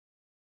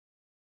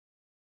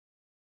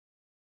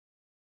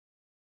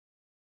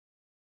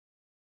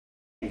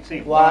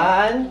Sing.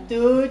 1,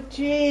 2,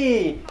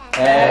 3.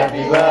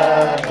 Happy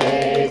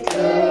birthday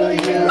to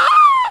you.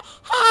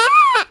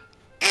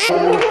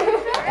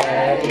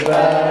 Happy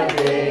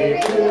birthday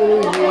to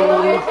you.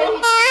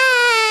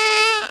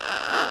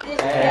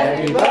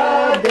 Happy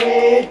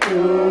birthday to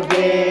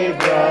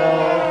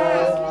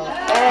Gabriel.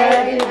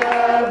 Happy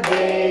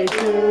birthday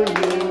to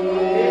you.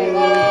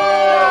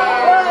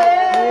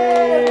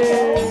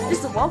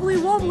 It's the wobbly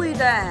wobbly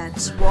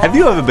dance. Have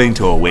you ever been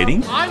to a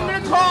wedding? I'm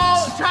gonna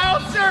call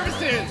child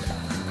services!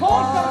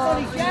 Call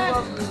somebody, Jack!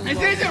 This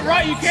isn't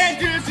right, you can't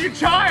do this to your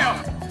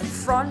child!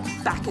 Front,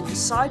 back and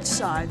side to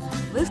side.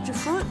 Lift your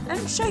foot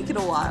and shake it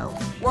a while.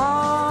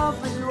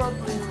 Wobbly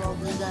wobbly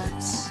wobbly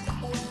dance.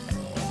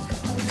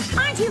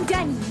 Aren't you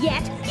done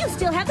yet? You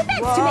still have the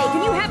beds to make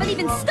and you haven't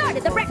even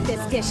started the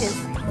breakfast dishes.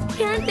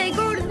 Can't they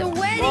go to the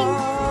wedding?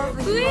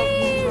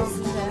 Please?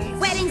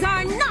 Weddings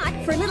are not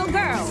for little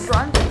girls.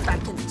 Front,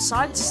 back and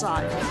side to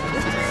side.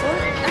 Lift your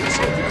foot and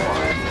shake it a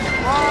while.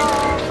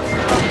 Wobbly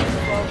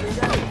wobbly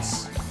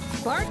dance.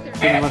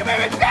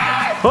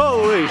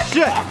 Holy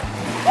shit!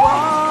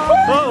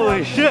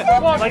 Holy shit!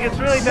 Like it's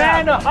really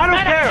bad. No, I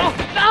don't care.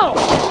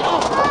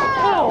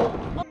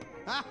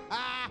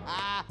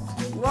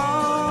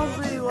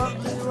 Wobbly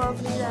wobbly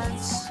wobbly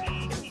dance.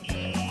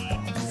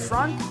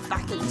 Front,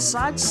 back and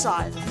side to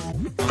side.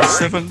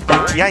 7,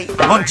 88,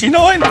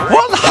 99,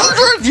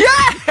 100!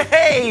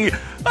 Yay!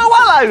 Oh,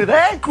 hello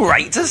there.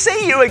 Great to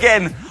see you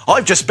again.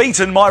 I've just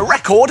beaten my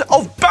record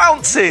of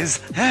bounces.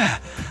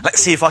 Let's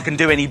see if I can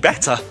do any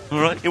better. All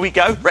right, here we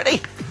go.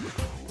 Ready?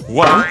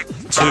 1,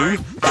 2,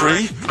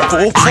 3,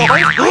 4,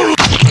 5.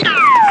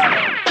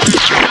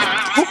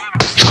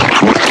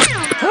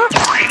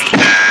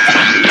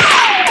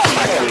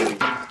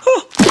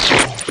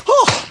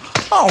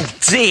 Oh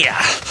dear.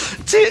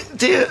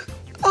 Dear.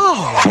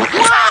 Oh,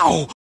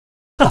 wow.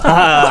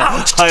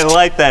 I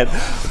like that.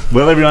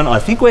 Well, everyone, I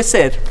think we're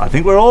set. I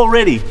think we're all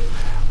ready.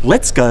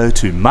 Let's go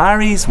to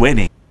Mari's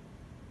wedding.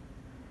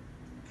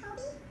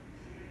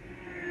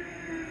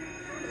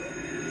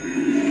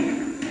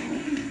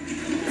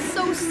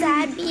 So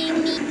sad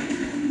being me.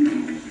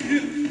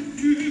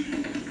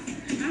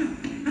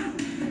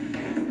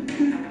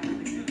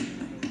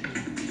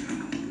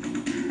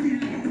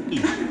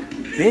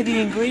 They're the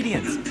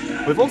ingredients.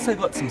 We've also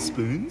got some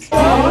spoons. To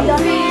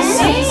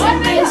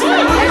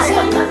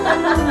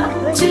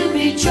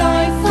be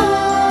joyful,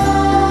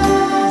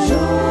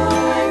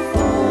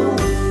 joyful.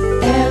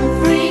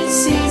 Every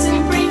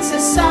season brings a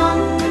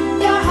song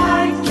your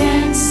heart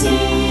can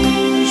sing.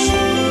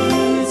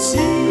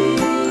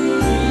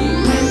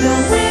 When the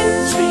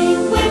wintry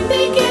wind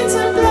begins a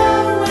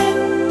blowing,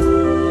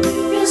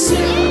 you'll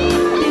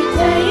soon be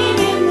playing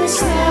in the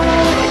snow.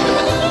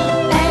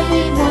 And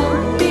it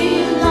won't be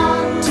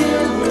long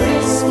till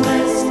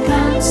Christmas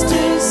comes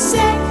to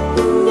set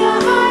your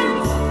heart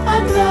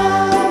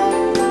aglow.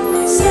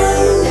 So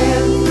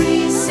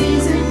every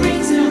season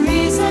brings a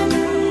reason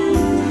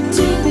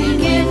to be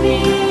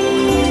giving.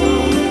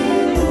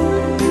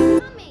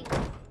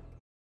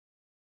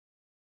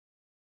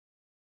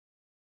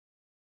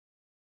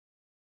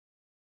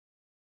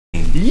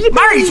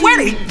 Mari's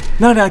wedding?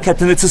 No,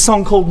 Captain, it's a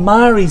song called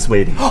Mari's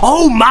Wedding.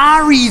 Oh,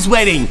 Mari's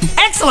wedding.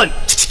 Excellent.